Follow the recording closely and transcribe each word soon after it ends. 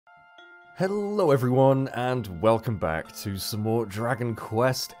Hello everyone, and welcome back to some more Dragon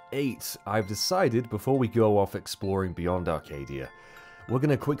Quest VIII. I've decided, before we go off exploring beyond Arcadia, we're going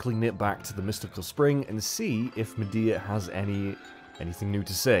to quickly nip back to the Mystical Spring and see if Medea has anything new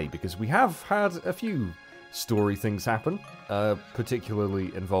to say, because we have had a few story things happen, particularly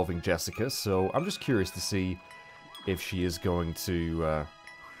involving Jessica, so I'm just curious to see if she is going to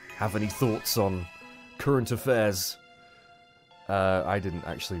have any thoughts on current affairs. I didn't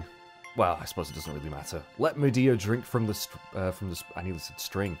actually... Well, I suppose it doesn't really matter. Let Medea drink from the I nearly said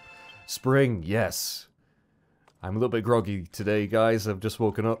string. Spring, yes. I'm a little bit groggy today, guys. I've just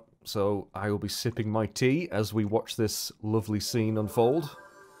woken up, so I will be sipping my tea as we watch this lovely scene unfold.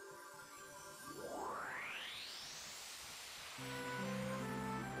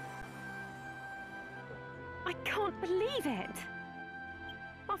 I can't believe it!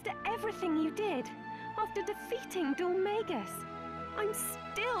 After everything you did, after defeating Dulmagus, I'm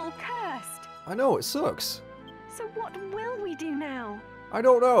still cursed. I know, it sucks. So what will we do now? I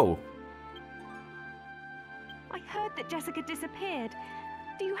don't know. I heard that Jessica disappeared.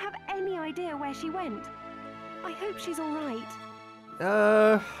 Do you have any idea where she went? I hope she's alright.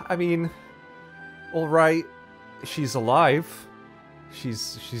 I mean... Alright. She's alive.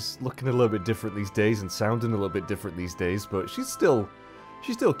 She's looking a little bit different these days and sounding a little bit different these days, but she's still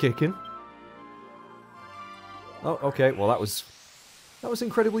kicking. Oh, okay, well that was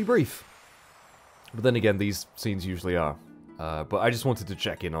incredibly brief. But then again, these scenes usually are. But I just wanted to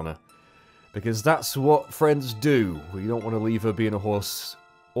check in on her. Because that's what friends do. We don't want to leave her being a horse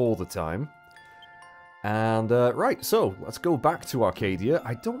all the time. And, right, so, let's go back to Arcadia.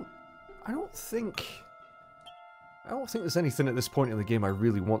 I don't think there's anything at this point in the game I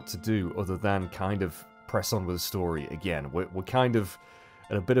really want to do other than kind of press on with the story again. We're kind of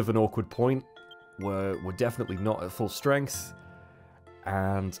at a bit of an awkward point where we're definitely not at full strength.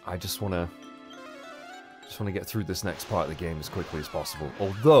 And I just want to get through this next part of the game as quickly as possible.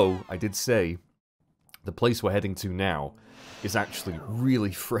 Although, I did say, the place we're heading to now is actually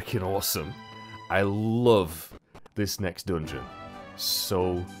really freaking awesome. I love this next dungeon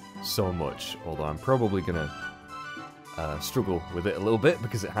so much. Although I'm probably going to struggle with it a little bit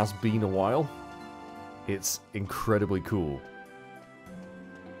because it has been a while. It's incredibly cool.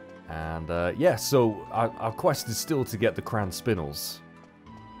 And, yeah, so our quest is still to get the Crown Spinels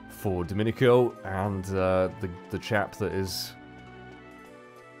for Domenico, and the chap that is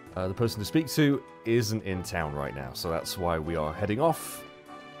the person to speak to isn't in town right now, so that's why we are heading off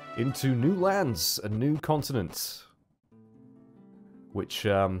into new lands, a new continent, which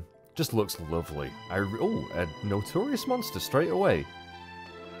just looks lovely. Oh, a notorious monster straight away,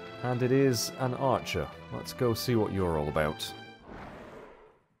 and it is an archer. Let's go see what you're all about.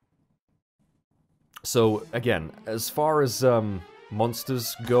 So, again, as far as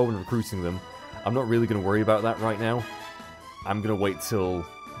monsters go and recruiting them, I'm not really going to worry about that right now. I'm going to wait till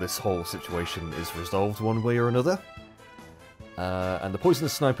this whole situation is resolved one way or another. And the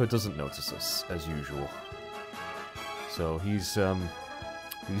poisonous sniper doesn't notice us, as usual. So he's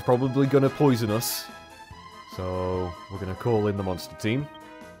probably going to poison us. So we're going to call in the monster team.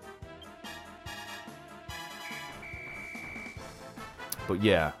 But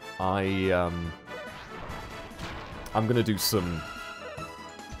yeah, I'm going to do some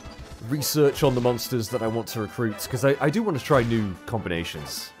research on the monsters that I want to recruit, because I do want to try new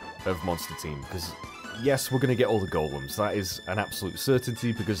combinations of monster team, because yes, we're going to get all the golems. That is an absolute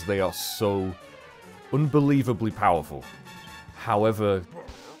certainty, because they are so unbelievably powerful. However,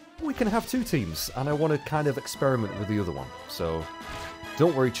 we can have two teams, and I want to kind of experiment with the other one. So,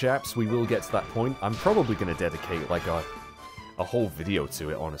 don't worry chaps, we will get to that point. I'm probably going to dedicate like a whole video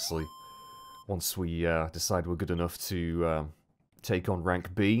to it, honestly. Once we decide we're good enough to take on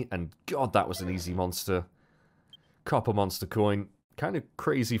rank B, and god, that was an easy monster. Copper monster coin. Kind of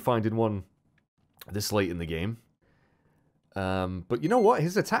crazy finding one this late in the game. But you know what?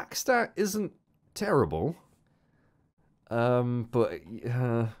 His attack stat isn't terrible. But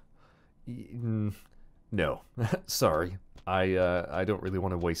no, sorry. I don't really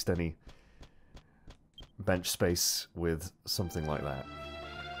want to waste any bench space with something like that.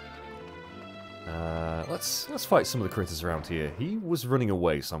 Let's fight some of the critters around here. He was running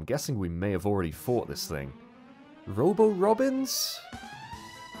away, so I'm guessing we may have already fought this thing. Robo-Robins?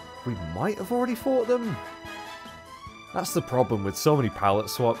 We might have already fought them? That's the problem with so many palette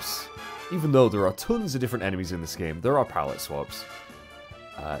swaps. Even though there are tons of different enemies in this game, there are palette swaps.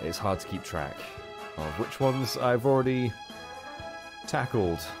 It's hard to keep track of which ones I've already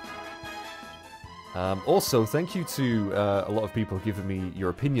tackled. Also, thank you to a lot of people giving me your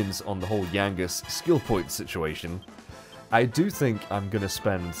opinions on the whole Yangus skill point situation. I do think I'm going to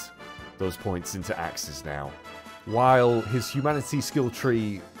spend those points into axes now. While his humanity skill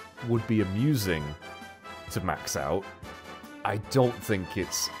tree would be amusing to max out, I don't think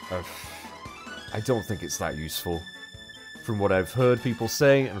it's that useful. From what I've heard people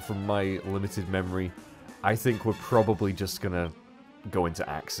say, and from my limited memory, I think we're probably just gonna go into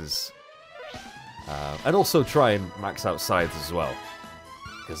axes. And also try and max out scythes as well,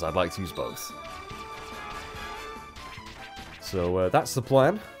 because I'd like to use both. So that's the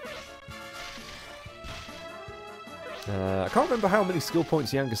plan. I can't remember how many skill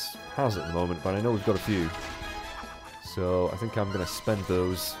points Yangus has at the moment, but I know we've got a few. So I think I'm going to spend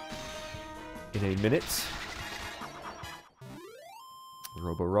those in a minute.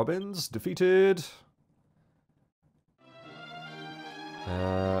 Robo Robbins defeated.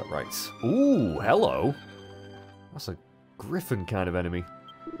 Right. Ooh, hello. That's a griffin kind of enemy.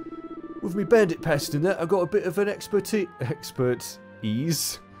 With me bandit pest in that, I've got a bit of an expertise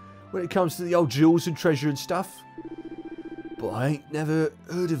when it comes to the old jewels and treasure and stuff. But I ain't never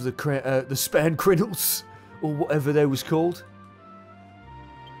heard of the span Krinels, or whatever they was called.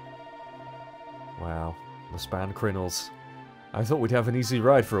 Wow, the span Krinels. I thought we'd have an easy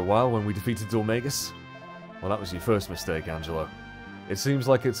ride for a while when we defeated Dormagus. Well, that was your first mistake, Angelo. It seems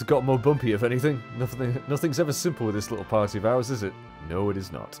like it's got more bumpy, if anything. Nothing's ever simple with this little party of ours, is it? No, it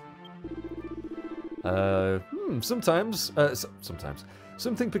is not. Sometimes.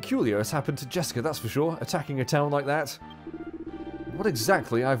 Something peculiar has happened to Jessica, that's for sure. Attacking a town like that. What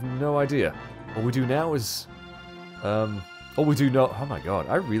exactly? I have no idea. All we do now is... all we do know... Oh my god,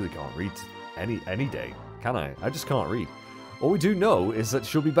 I really can't read any day. Can I? I just can't read. All we do know is that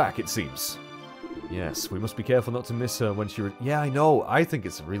she'll be back, it seems. Yes, we must be careful not to miss her when she... Yeah, I know. I think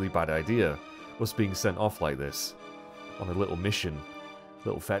it's a really bad idea. Us being sent off like this. On a little mission.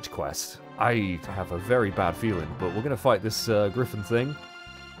 Little fetch quest. I have a very bad feeling, but we're going to fight this Griffin thing.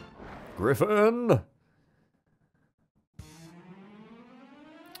 Griffin!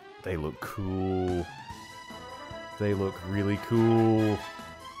 They look cool. They look really cool.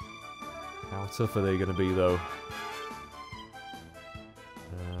 How tough are they going to be, though?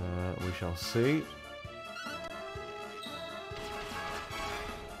 We shall see.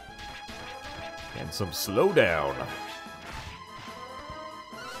 And some slowdown.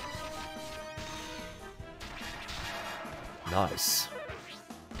 Nice.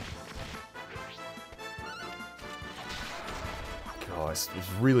 God, it's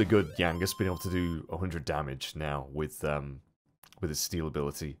really good, Yangus, being able to do 100 damage now with his steel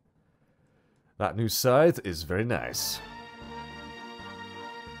ability. That new scythe is very nice.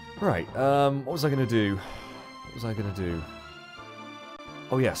 Right, what was I going to do? What was I going to do?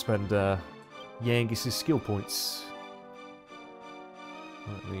 Oh yeah, spend Yangus' skill points.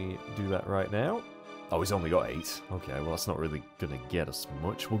 Let me do that right now. Oh, he's only got 8. Okay, well that's not really going to get us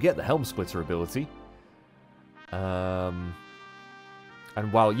much. We'll get the Helm Splitter ability. And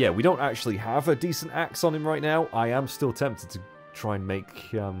while, yeah, we don't actually have a decent axe on him right now, I am still tempted to try and make,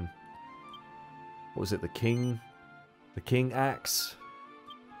 what was it, the King axe?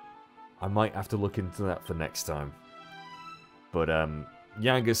 I might have to look into that for next time. But,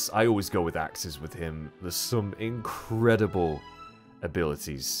 Yangus, I always go with axes with him. There's some incredible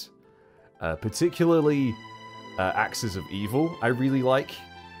abilities. Particularly, Axes of Evil, I really like.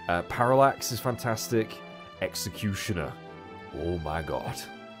 Parallax is fantastic. Executioner. Oh my god.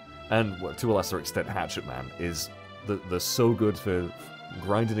 And, well, to a lesser extent, Hatchet Man is... They're so good for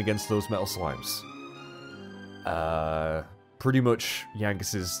grinding against those metal slimes. Pretty much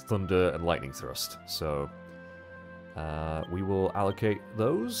Yangus's Thunder and Lightning Thrust. So, we will allocate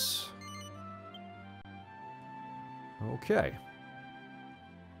those. Okay.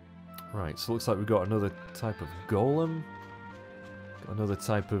 Right, so looks like we've got another type of golem. Got another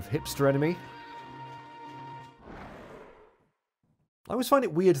type of hipster enemy. I always find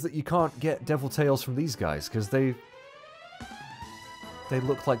it weird that you can't get devil tails from these guys, because they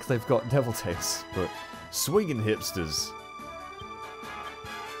look like they've got devil tails, but swinging hipsters.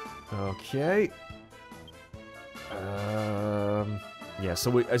 Okay. Yeah,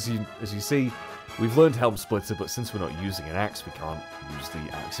 so as you see, we've learned Helm Splitter, but since we're not using an axe, we can't use the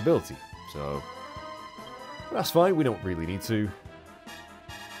axe ability. So that's fine, we don't really need to.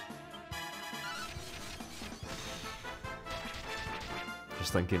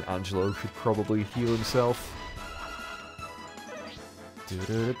 Just thinking Angelo should probably heal himself.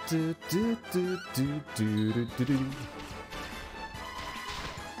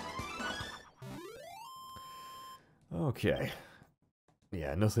 Okay.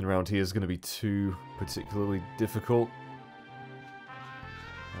 Yeah, nothing around here is going to be too particularly difficult.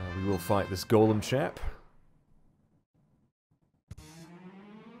 We will fight this golem chap.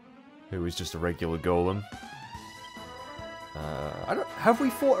 who is just a regular golem. Have we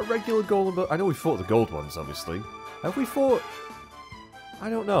fought a regular golem? But I know we fought the gold ones, obviously. Have we fought? I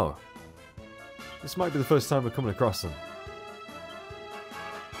don't know. This might be the first time we're coming across them.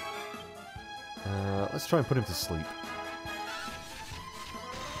 Let's try and put him to sleep.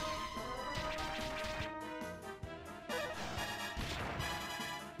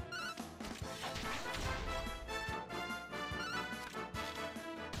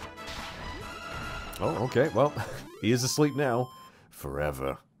 Oh, okay, well, he is asleep now.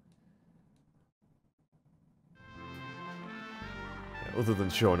 Forever. Yeah, other than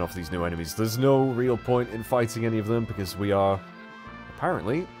showing off these new enemies, there's no real point in fighting any of them because we are,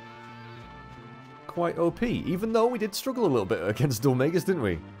 apparently, quite OP. Even though we did struggle a little bit against Omegas, didn't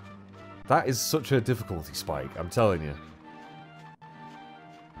we? That is such a difficulty spike, I'm telling you.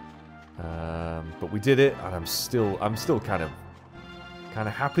 But we did it, and I'm still kind of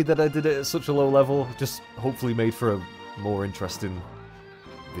happy that I did it at such a low level. Just hopefully made for a more interesting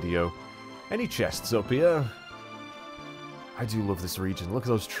video. Any chests up here? I do love this region. Look at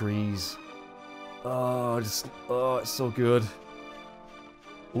those trees. Oh, it's so good.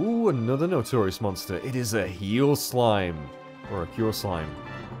 Ooh, another notorious monster. It is a heal slime. Or a cure slime.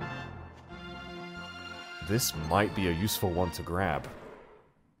 This might be a useful one to grab.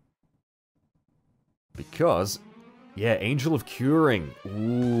 Because, yeah, Angel of Curing.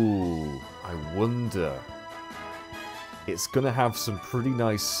 Ooh, I wonder. It's gonna have some pretty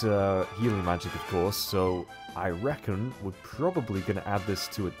nice healing magic, of course, so I reckon we're probably gonna add this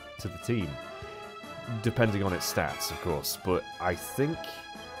to the team. Depending on its stats, of course, but I think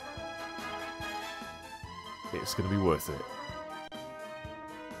it's gonna be worth it.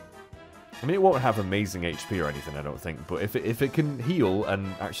 I mean, it won't have amazing HP or anything, I don't think, but if it can heal and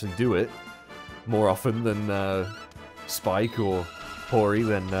actually do it more often than Spike or Hori,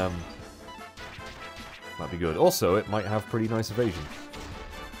 then might be good. Also, it might have pretty nice evasion.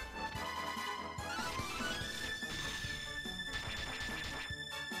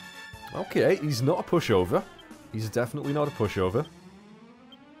 Okay, he's not a pushover. He's definitely not a pushover.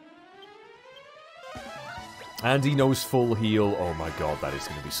 And he knows full heal. Oh my god, that is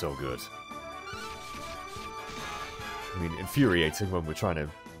going to be so good. I mean, infuriating when we're trying to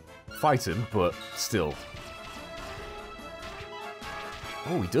fight him, but still.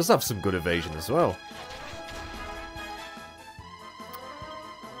 Oh, he does have some good evasion as well.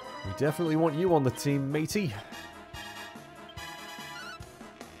 We definitely want you on the team, matey.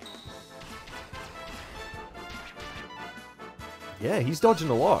 Yeah, he's dodging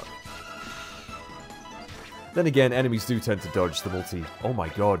a lot. Then again, enemies do tend to dodge the multi. Oh my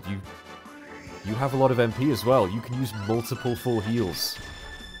god, you have a lot of MP as well. You can use multiple full heals.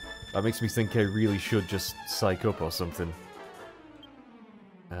 That makes me think I really should just psych up or something.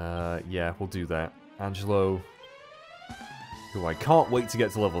 Yeah, we'll do that. Angelo, who I can't wait to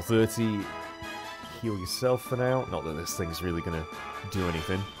get to level 30. Heal yourself for now. Not that this thing's really gonna do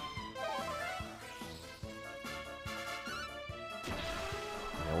anything.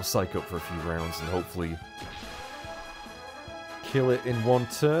 Yeah, we'll psych up for a few rounds and hopefully kill it in one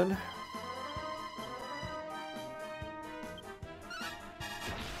turn.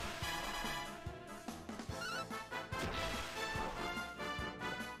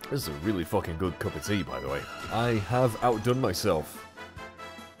 This is a really fucking good cup of tea, by the way. I have outdone myself.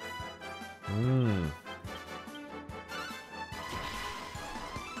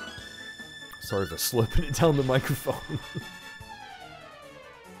 Sorry for slurping it down the microphone.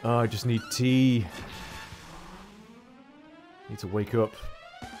 Oh, I just need tea. Need to wake up.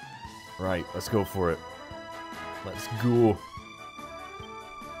 Right, let's go for it. Let's go.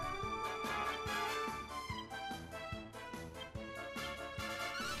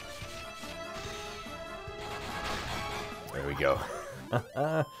 There we go.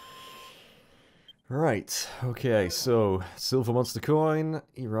 Right, okay, so Silver Monster Coin,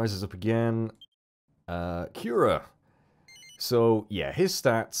 he rises up again. Cura. So, yeah, his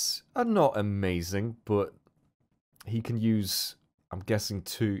stats are not amazing, but he can use, I'm guessing,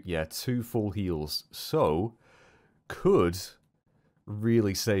 two full heals. So, could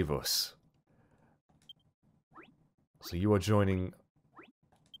really save us. So you are joining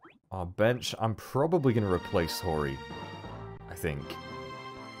our bench. I'm probably going to replace Hori, I think.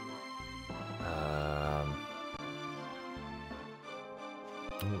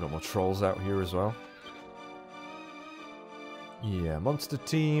 We've got more trolls out here as well. Yeah, monster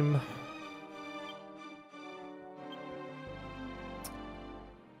team.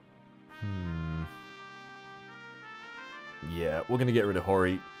 Yeah, we're going to get rid of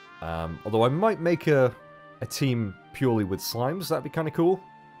Hori. Although I might make a team purely with slimes. That'd be kind of cool.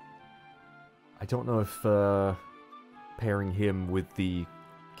 I don't know if pairing him with the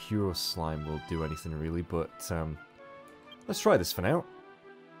Cure Slime will do anything really, but let's try this for now.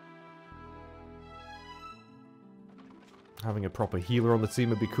 Having a proper healer on the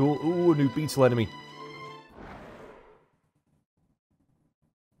team would be cool. Ooh, a new beetle enemy.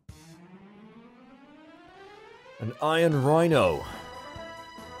 An Iron Rhino.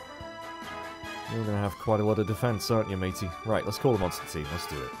 You're going to have quite a lot of defense, aren't you, matey? Right, let's call the monster team. Let's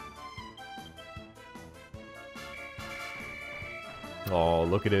do it. Oh,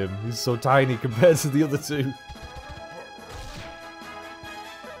 look at him. He's so tiny compared to the other two.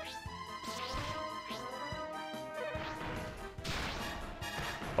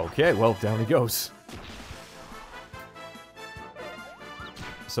 Okay, well, down he goes.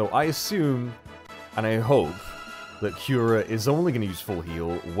 So I assume, and I hope, that Cura is only going to use full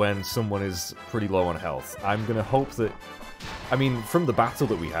heal when someone is pretty low on health. I'm going to hope that... I mean, from the battle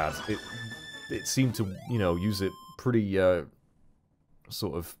that we had, it seemed to, you know, use it pretty,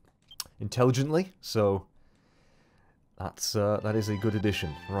 sort of intelligently, so that is a good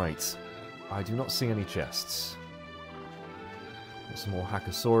addition. Right. I do not see any chests. There's some more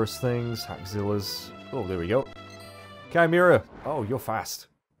Hackosaurus things, Hackzillas. Oh, there we go. Chimera! Oh, you're fast.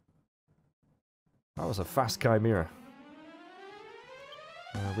 That was a fast Chimera.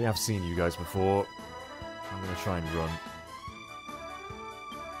 We have seen you guys before. I'm gonna try and run.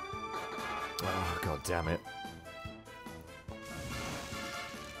 Oh, god damn it.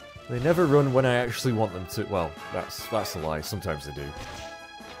 They never run when I actually want them to. Well, that's a lie. Sometimes they do.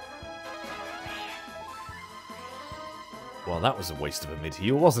 Well, that was a waste of a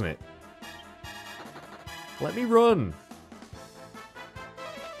mid-heal, wasn't it? Let me run!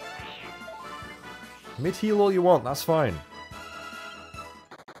 Mid-heal all you want, that's fine.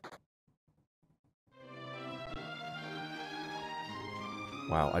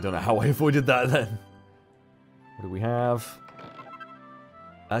 Wow, I don't know how I avoided that then. What do we have?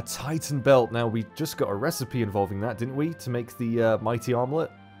 A Titan Belt. Now, we just got a recipe involving that, didn't we? To make the Mighty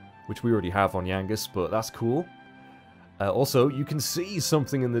Armlet. Which we already have on Yangus, but that's cool. Also, you can see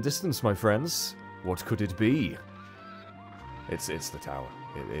something in the distance, my friends. What could it be? It's the tower.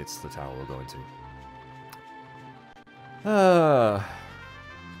 It's the tower we're going to.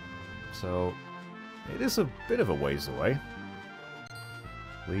 So, it is a bit of a ways away.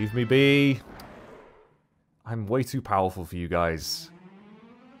 Leave me be. I'm way too powerful for you guys.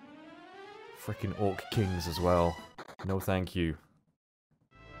 Frickin' Orc Kings as well. No thank you.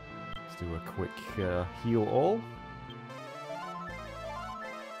 Let's do a quick heal all.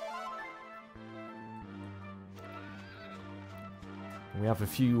 We have a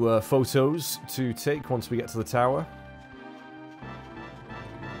few photos to take once we get to the tower.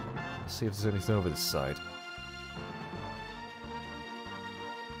 Let's see if there's anything over this side.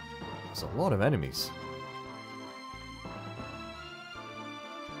 There's a lot of enemies.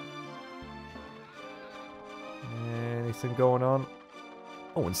 Anything going on?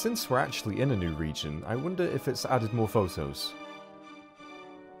 Oh, and since we're actually in a new region, I wonder if it's added more photos.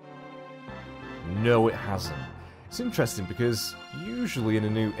 No, it hasn't. It's interesting because usually in a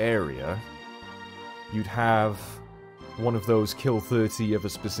new area, you'd have one of those kill 30 of a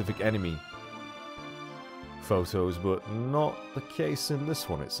specific enemy photos, but not the case in this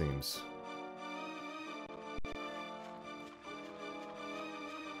one, it seems.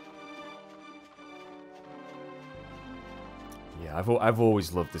 Yeah, I've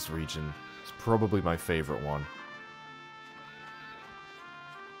always loved this region. It's probably my favorite one.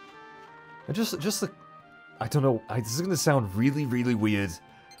 And just the... I don't know, this is going to sound really, really weird.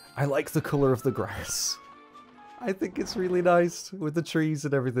 I like the colour of the grass. I think it's really nice, with the trees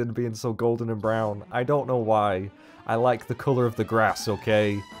and everything being so golden and brown. I don't know why. I like the colour of the grass,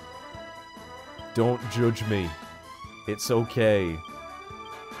 okay? Don't judge me. It's okay.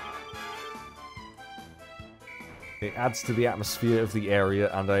 It adds to the atmosphere of the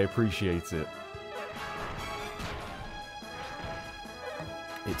area, and I appreciate it.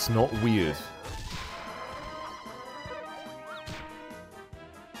 It's not weird.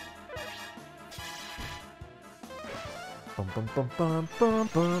 Bum, bum, bum, bum,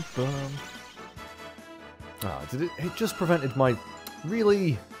 bum, bum. Ah, it just prevented my...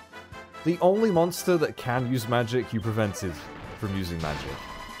 Really? The only monster that can use magic you prevented from using magic.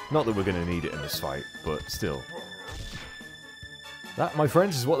 Not that we're going to need it in this fight, but still. That, my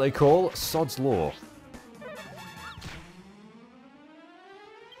friends, is what they call Sod's Law.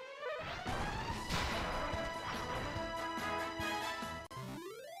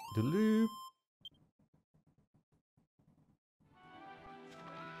 Doodaloo.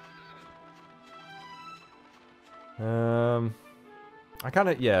 I kind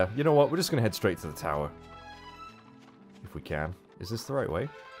of, yeah, you know what? We're just going to head straight to the tower. If we can. Is this the right way?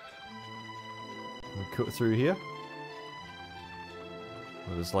 We cut through here.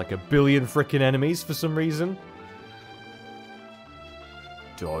 Well, there's like a billion frickin' enemies for some reason.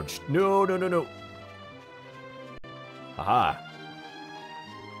 Dodge. No, no, no, no. Aha.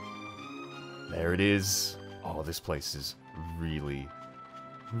 There it is. Oh, this place is really,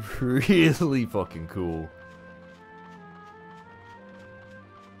 really fucking cool.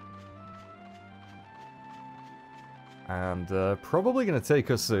 And probably going to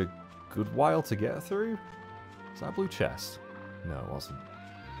take us a good while to get through. Is that a blue chest? No, it wasn't.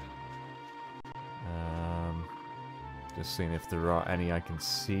 Just seeing if there are any I can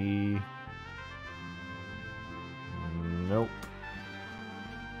see. Nope.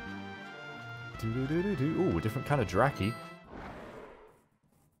 Ooh, a different kind of Draki.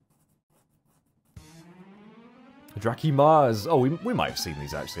 Draki Mars. Oh, we might have seen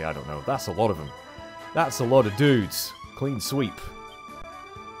these actually. I don't know. That's a lot of them. That's a lot of dudes. Clean sweep.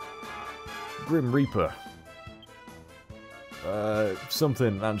 Grim Reaper.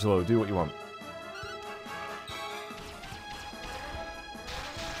 Something, Angelo. Do what you want.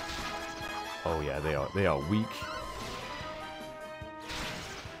 Oh yeah, they are weak.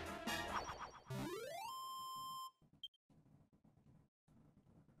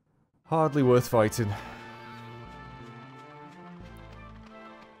 Hardly worth fighting.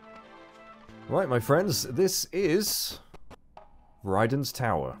 Right, my friends, this is Raiden's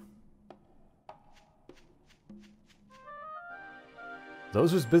Tower.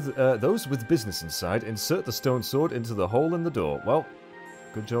 Those with business inside, insert the stone sword into the hole in the door. Well,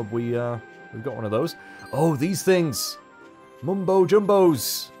 good job we've got one of those. Oh, these things! Mumbo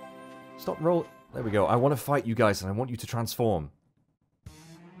Jumbos! Stop roll. There we go. I want to fight you guys and I want you to transform.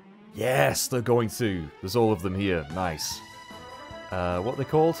 Yes, they're going to. There's all of them here. Nice. What are they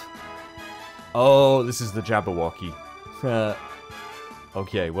called? Oh, this is the Jabberwocky.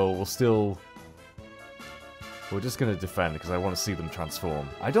 Okay, well, we're just going to defend because I want to see them transform.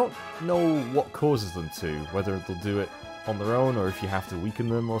 I don't know what causes them to, whether they'll do it on their own or if you have to weaken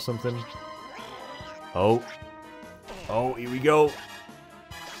them or something. Oh. Oh, here we go.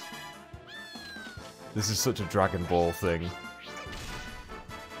 This is such a Dragon Ball thing.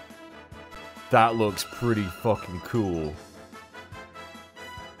 That looks pretty fucking cool.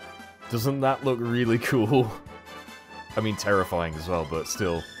 Doesn't that look really cool? I mean, terrifying as well, but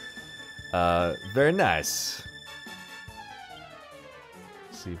still. Very nice.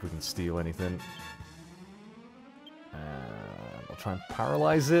 See if we can steal anything. I'll try and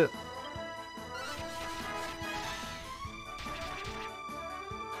paralyze it.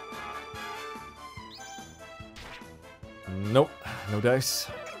 Nope, no dice.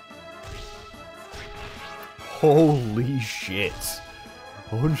 Holy shit.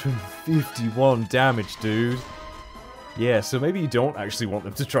 151 damage, dude. Yeah, so maybe you don't actually want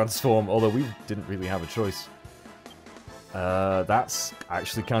them to transform, although we didn't really have a choice. That's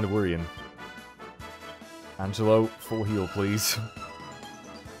actually kind of worrying. Angelo, full heal, please.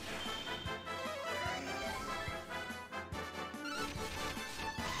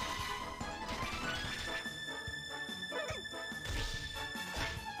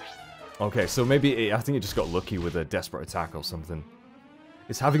 Okay, so maybe I think it just got lucky with a desperate attack or something.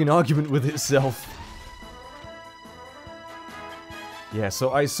 It's having an argument with itself. Yeah,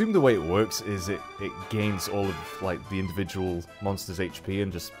 so I assume the way it works is it gains all of, like, the individual monsters' HP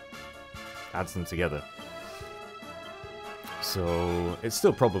and just adds them together. So, it's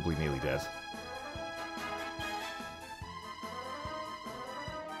still probably nearly dead.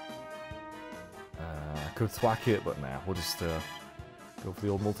 I could thwack it, but nah, we'll just go for the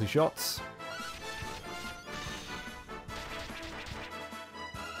old multi-shots.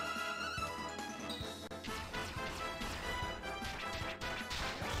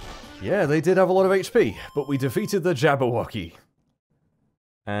 Yeah, they did have a lot of HP, but we defeated the Jabberwocky.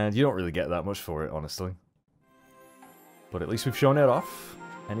 And you don't really get that much for it, honestly. But at least we've shown it off.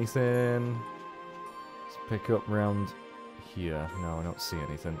 Anything? Let's pick up round here. No, I don't see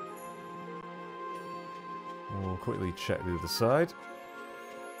anything. We'll quickly check the other side.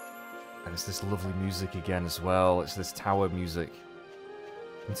 And it's this lovely music again as well. It's this tower music.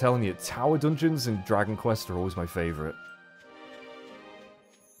 I'm telling you, tower dungeons in Dragon Quest are always my favourite.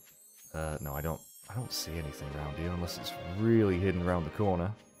 No, I don't see anything around here unless it's really hidden around the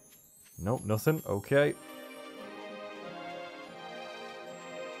corner. Nope, nothing. Okay.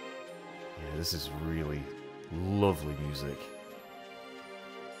 Yeah, this is really lovely music.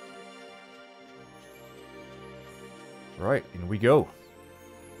 Right, in we go.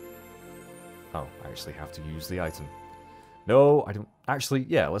 Oh, I actually have to use the item. No, I don't. Actually,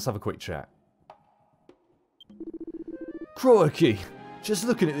 yeah, let's have a quick chat. Crikey! Just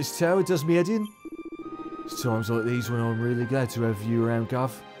looking at this tower does me head in. It's times like these when I'm really glad to have you around,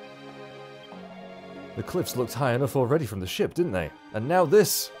 Gov. The cliffs looked high enough already from the ship, didn't they? And now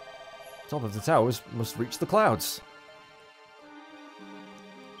this! Top of the towers must reach the clouds.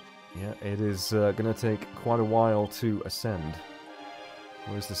 Yeah, it is going to take quite a while to ascend.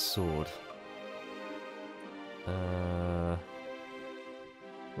 Where's the sword?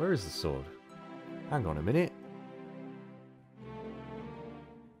 Where is the sword? Hang on a minute.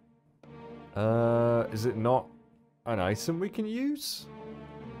 Is it not an item we can use?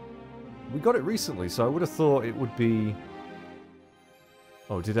 We got it recently, so I would have thought it would be...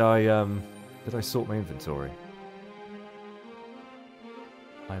 Oh, did I sort my inventory?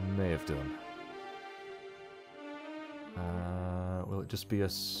 I may have done. Will it just be a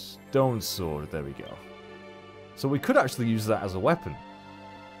stone sword? There we go. So we could actually use that as a weapon.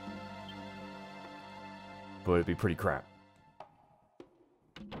 But it'd be pretty crap.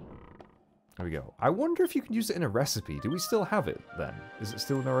 There we go. I wonder if you can use it in a recipe. Do we still have it, then? Is it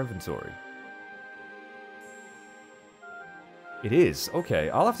still in our inventory? It is. Okay,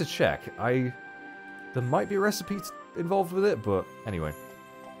 I'll have to check. There might be a recipe involved with it, but anyway.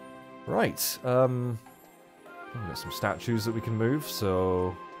 Right. We've got some statues that we can move,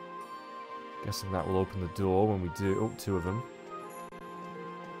 so... Guessing that will open the door when we do... Oh, two of them.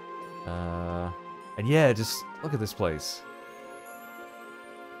 And yeah, just look at this place.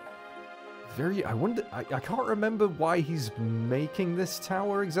 I wonder... I can't remember why he's making this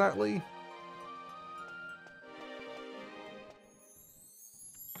tower exactly.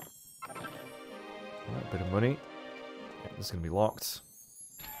 Alright, bit of money. Yeah, this is going to be locked.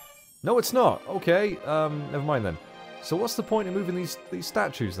 No, it's not. Okay, never mind then. So what's the point in moving these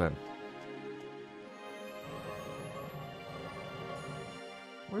statues then?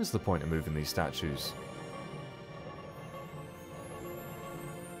 What is the point of moving these statues?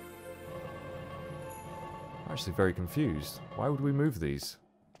 I'm actually very confused. Why would we move these?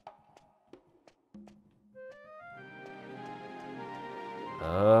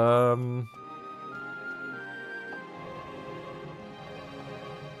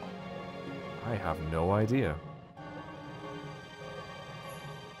 I have no idea.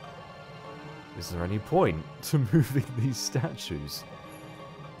 Is there any point to moving these statues?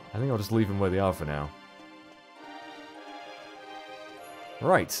 I think I'll just leave them where they are for now.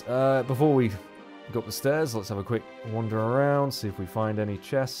 Right, before we go up the stairs, let's have a quick wander around, see if we find any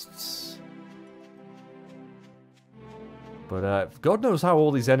chests. But God knows how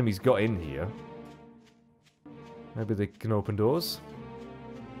all these enemies got in here. Maybe they can open doors?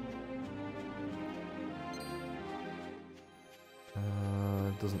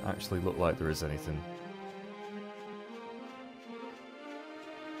 Doesn't actually look like there is anything.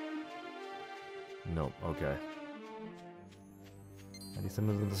 Nope, okay. Anything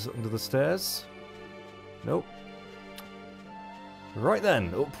under the stairs? Nope. Right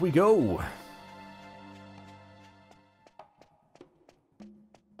then, up we go.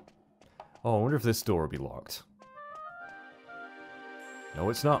 Oh, I wonder if this door will be locked. No,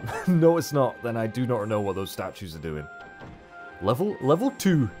 it's not. No, it's not. Then I do not know what those statues are doing. Level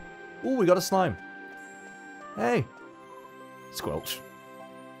 2. Oh, we got a slime. Hey. Squelch.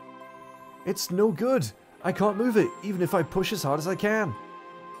 It's no good. I can't move it, even if I push as hard as I can.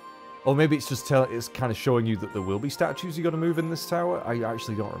 Or maybe it's just it's kind of showing you that there will be statues you got to move in this tower. I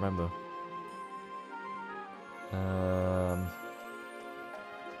actually don't remember.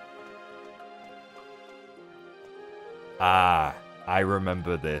 Ah, I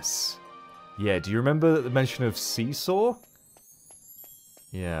remember this. Yeah, do you remember the mention of seesaw?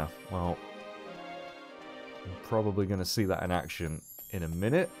 Yeah, well, I'm probably going to see that in action in a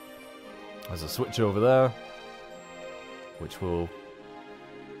minute. There's a switch over there, which will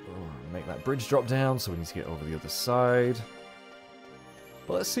make that bridge drop down, so we need to get over the other side.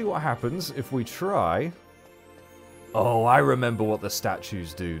 But let's see what happens if we try. Oh, I remember what the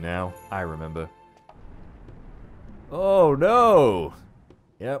statues do now. I remember. Oh, no!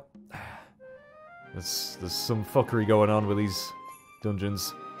 Yep. There's some fuckery going on with these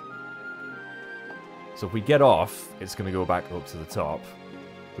dungeons. So if we get off, it's going to go back up to the top.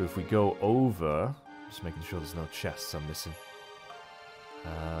 But if we go over... Just making sure there's no chests I'm missing.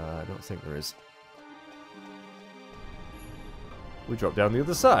 I don't think there is. We drop down the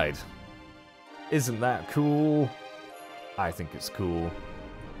other side. Isn't that cool? I think it's cool.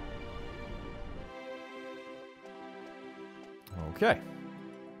 Okay.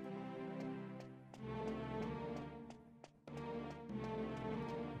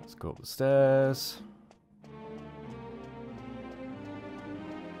 Let's go up the stairs.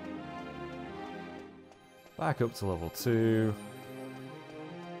 Back up to level 2.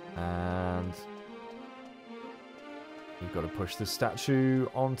 And we've got to push this statue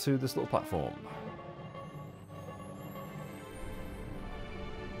onto this little platform.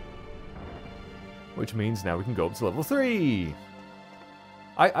 Which means now we can go up to level 3!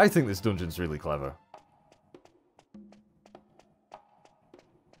 I think this dungeon's really clever.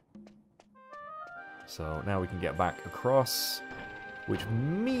 So now we can get back across, which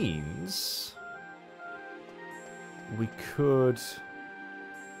means we could...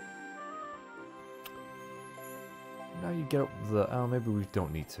 Now you get up the... Oh, maybe we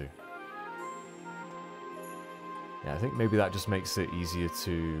don't need to. Yeah, I think maybe that just makes it easier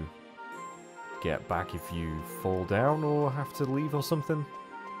to get back if you fall down or have to leave or something.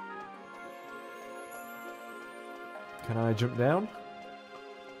 Can I jump down?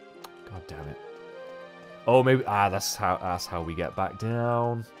 God damn it. Oh, maybe... Ah, that's how we get back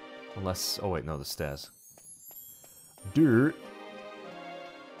down. Unless... Oh, wait, no, the stairs. Dirt.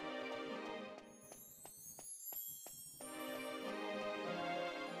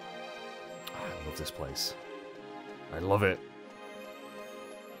 I love this place. I love it.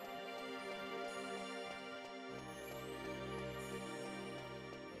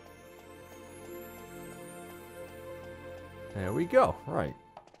 There we go. Right.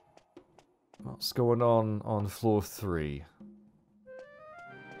 What's going on floor 3?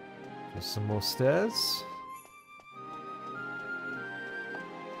 There's some more stairs.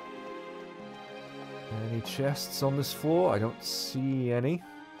 Any chests on this floor? I don't see any.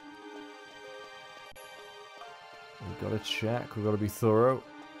 We've got to check. We've got to be thorough.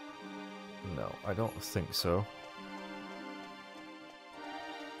 No, I don't think so.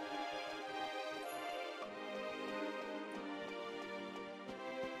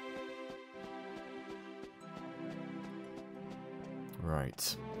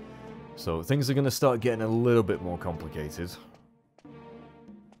 Right. So things are going to start getting a little bit more complicated.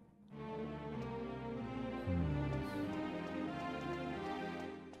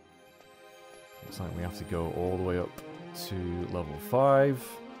 Looks like we have to go all the way up to level 5.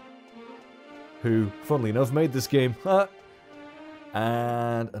 Who, funnily enough, made this game.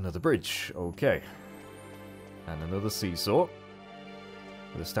 And another bridge. Okay. And another seesaw.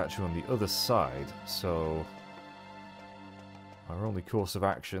 With a statue on the other side. So... our only course of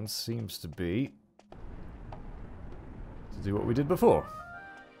action seems to be to do what we did before.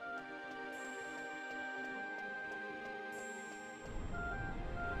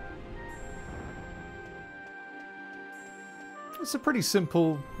 It's a pretty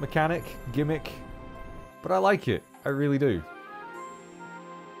simple mechanic, gimmick, but I like it. I really do.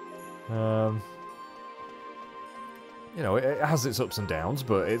 You know, it has its ups and downs,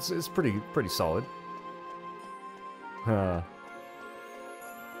 but it's pretty solid.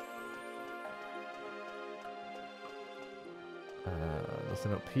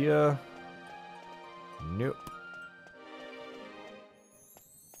 Nothing up here. Nope.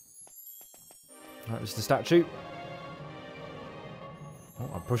 Alright, there's the statue. Oh,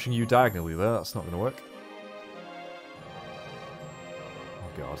 I'm pushing you diagonally there. That's not going to work.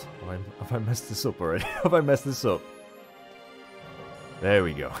 Oh god. Have I messed this up already? Have I messed this up? There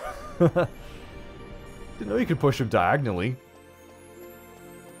we go. Didn't know you could push him diagonally.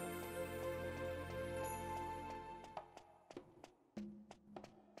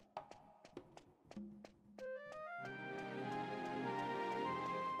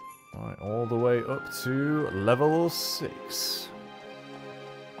 Alright, all the way up to level 6.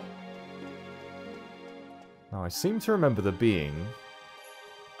 Now, I seem to remember there being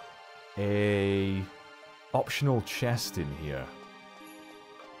a optional chest in here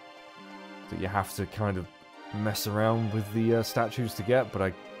that you have to kind of mess around with the statues to get, but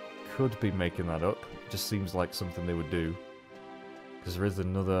I could be making that up. It just seems like something they would do. Because there is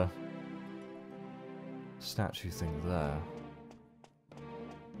another statue thing there.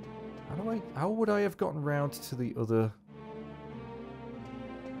 How would I have gotten round to the other...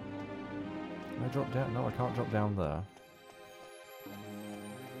 Can I drop down? No, I can't drop down there.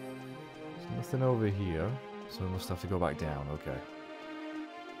 There's nothing over here, so I must have to go back down. Okay.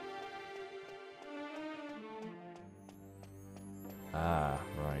 Ah,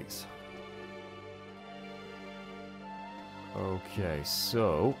 right. Okay,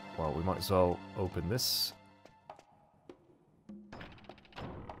 so... well, we might as well open this.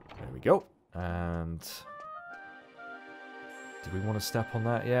 There we go. And... do we want to step on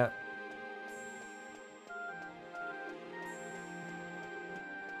that yet?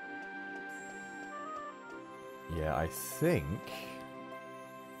 Yeah, I think...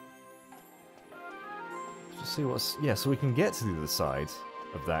 let's just see what's... yeah, so we can get to the other side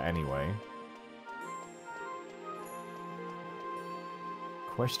of that anyway.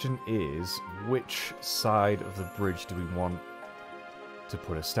 Question is, which side of the bridge do we want to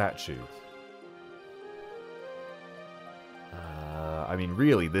put a statue? I mean,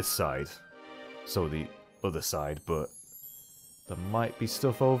 really, this side. So the other side, but there might be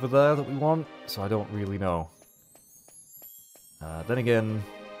stuff over there that we want, so I don't really know. Then again,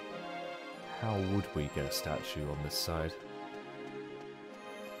 how would we get a statue on this side?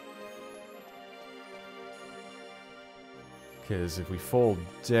 Because if we fall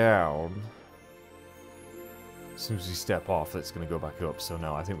down, as soon as we step off, it's going to go back up. So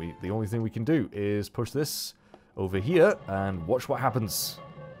no, I think the only thing we can do is push this over here and watch what happens.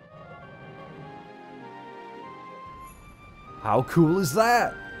 How cool is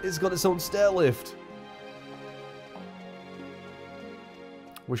that? It's got its own stair lift.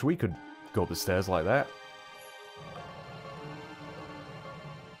 Wish we could go up the stairs like that.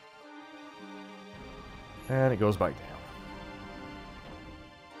 And it goes back down.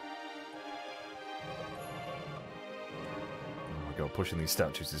 Oh my god, pushing these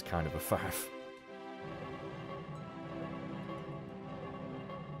statues is kind of a faff.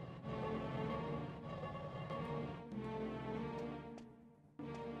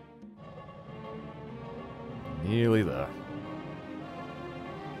 Nearly there.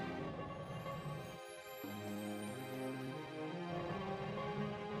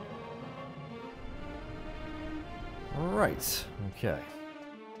 Right, okay.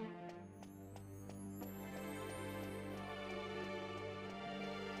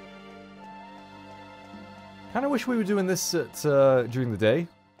 Kind of wish we were doing this at, during the day.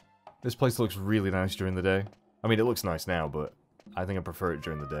 This place looks really nice during the day. I mean, it looks nice now, but I think I prefer it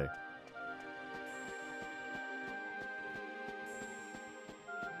during the day.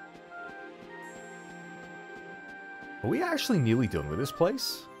 Are we actually nearly done with this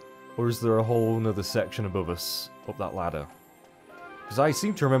place? Or is there a whole nother section above us up that ladder? Because I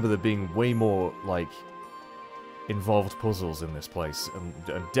seem to remember there being way more, like, involved puzzles in this place,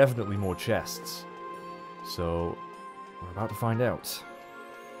 and definitely more chests. So, we're about to find out.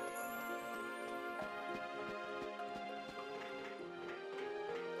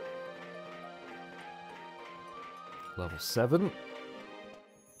 Level 7.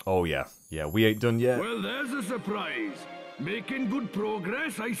 Oh yeah, yeah, we ain't done yet. Well, there's a surprise. Making good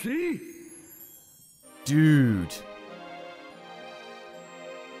progress, I see. Dude.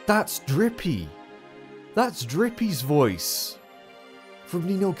 That's Drippy. That's Drippy's voice. From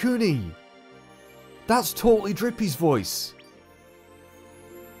Ni no Kuni. That's totally Drippy's voice.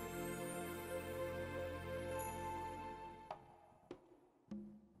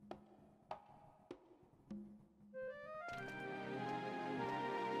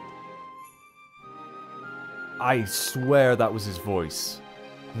 I swear that was his voice.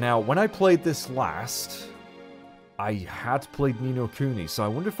 Now, when I played this last, I had played Ni no Kuni, so I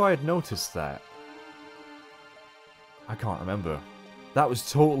wonder if I had noticed that. I can't remember. That was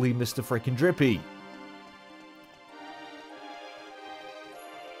totally Mr. Freaking Drippy.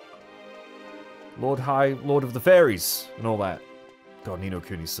 Lord of the Fairies, and all that. God, Ni no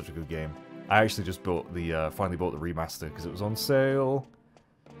Kuni is such a good game. I actually just bought the, finally bought the remaster, because it was on sale.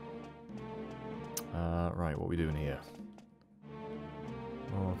 Right, what are we doing here?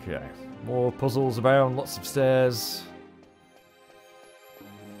 Okay. More puzzles abound, lots of stairs.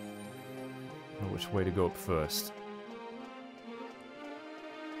 Know which way to go up first.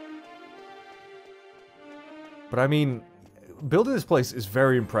 But I mean, building this place is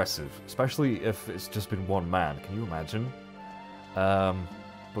very impressive, especially if it's just been one man. Can you imagine?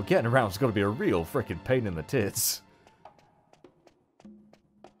 But getting around's got to be a real frickin' pain in the tits.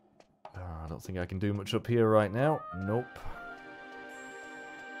 I don't think I can do much up here right now. Nope.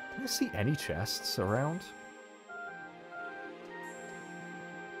 Can I see any chests around?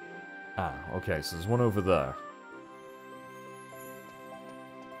 Ah, okay, so there's one over there.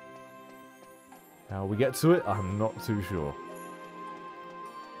 How we get to it, I'm not too sure.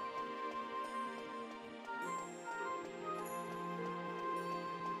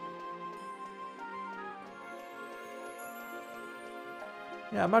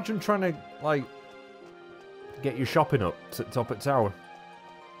 Yeah, imagine trying to, like, get your shopping up to top at tower.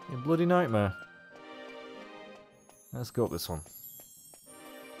 You bloody nightmare. Let's go up this one.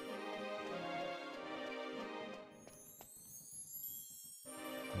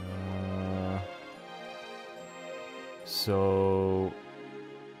 So...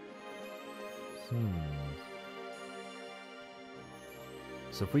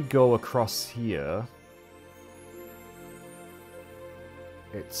 So if we go across here...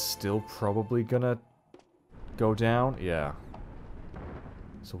 It's still probably gonna go down? Yeah.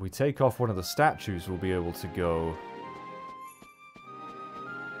 So if we take off one of the statues, we'll be able to go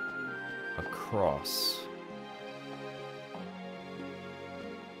across.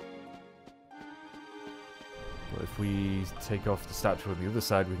 But if we take off the statue on the other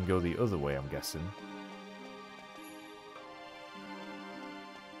side, we can go the other way, I'm guessing.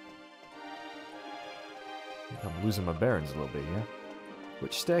 I think I'm losing my bearings a little bit here.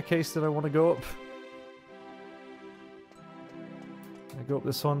 Which staircase did I want to go up? Can I go up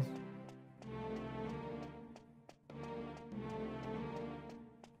this one?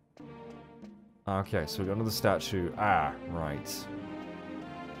 Okay, so we got another statue. Ah, right. So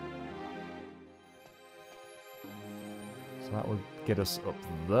that would get us up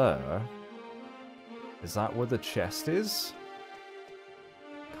there. Is that where the chest is?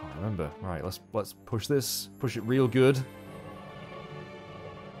 Can't remember. Right, let's push this. Push it real good.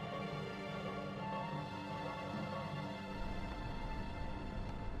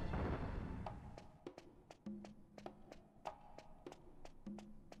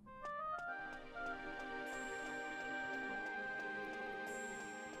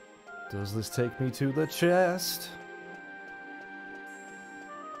 Does this take me to the chest?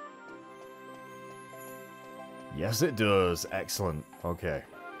 Yes, it does. Excellent. Okay.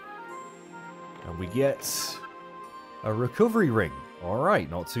 And we get a recovery ring. Alright,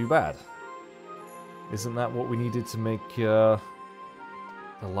 not too bad. Isn't that what we needed to make the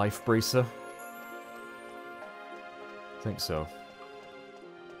life bracer? I think so.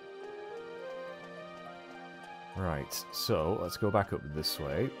 Right, so let's go back up this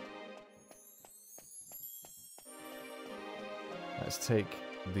way. Let's take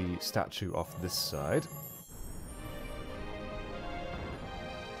the statue off this side.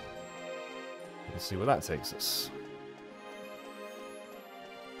 Let's see where that takes us.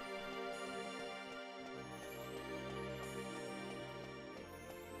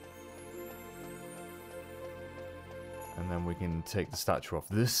 And then we can take the statue off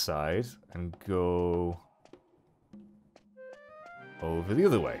this side and go over the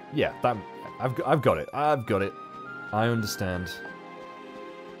other way. Yeah, that I've got it. I've got it. I understand.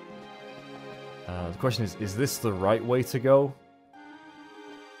 The question is this the right way to go?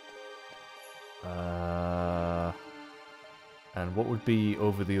 And what would be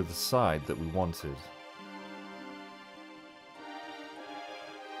over the other side that we wanted?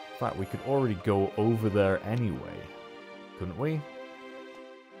 In fact, we could already go over there anyway, couldn't we?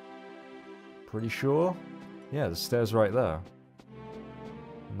 Pretty sure? Yeah, the stairs right there.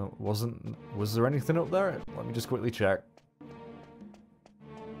 No, was there anything up there? Let me just quickly check.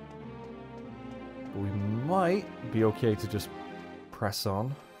 We might be okay to just press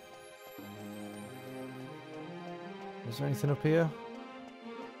on. Is there anything up here?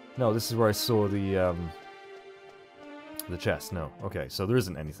 No, this is where I saw the chest. No. Okay, so there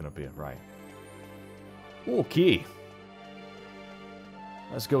isn't anything up here. Right. Okay.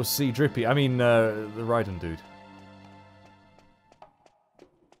 Let's go see Drippy. I mean, the Raiden dude.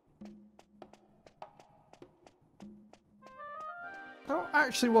 That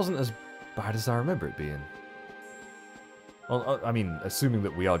actually wasn't as bad as I remember it being. Well, I mean, assuming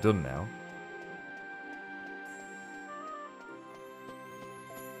that we are done now.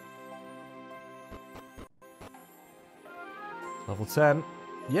 Level 10.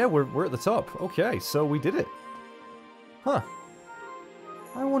 Yeah, we're at the top. Okay, so we did it. Huh.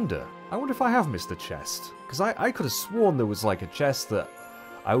 I wonder if I have missed a chest. Because I could have sworn there was like a chest that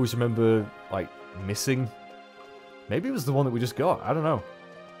I always remember like missing. Maybe it was the one that we just got. I don't know.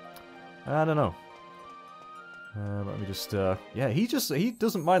 I don't know. Let me just, yeah, he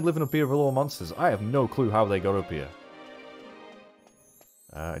doesn't mind living up here with all monsters. I have no clue how they got up here.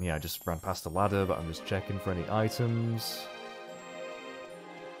 And yeah, I just ran past the ladder, but I'm just checking for any items.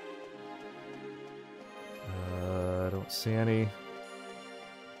 I don't see any.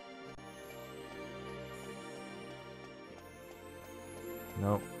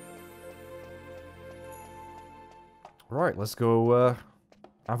 Nope. Right, let's go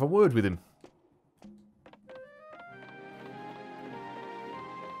have a word with him.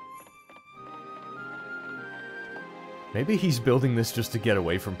 Maybe he's building this just to get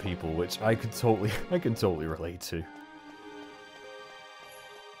away from people, which I can totally relate to.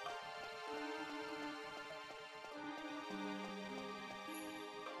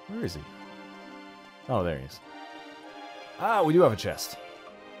 Where is he? Oh, there he is. Ah, we do have a chest.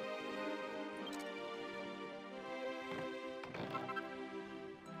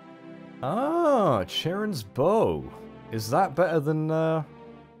 Ah, Charon's bow. Is that better than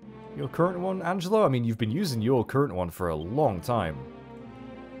your current one, Angelo? I mean, you've been using your current one for a long time.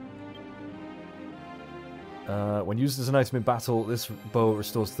 When used as an item in battle, this bow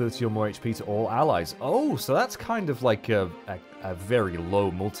restores 30 or more HP to all allies. Oh, so that's kind of like a very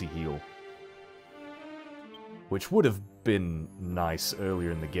low multi-heal. which would have been nice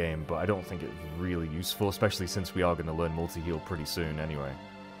earlier in the game, but I don't think it's really useful, especially since we are going to learn multi-heal pretty soon anyway.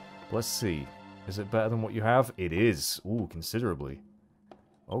 Let's see. Is it better than what you have? It is. Ooh, considerably.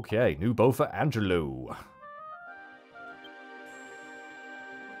 Okay, new bow for Angelo.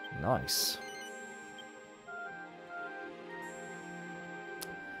 Nice.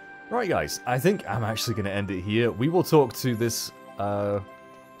 Right, guys, I think I'm actually going to end it here. We will talk to this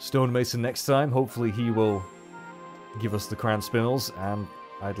stonemason next time. Hopefully he will give us the crown spinels, and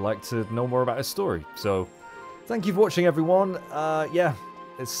I'd like to know more about his story. So, thank you for watching, everyone. Yeah,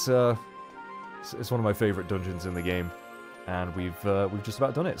 it's one of my favorite dungeons in the game, and we've just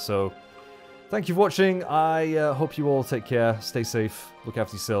about done it. So, thank you for watching. I hope you all take care, stay safe, look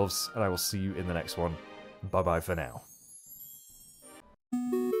after yourselves, and I will see you in the next one. Bye-bye for now.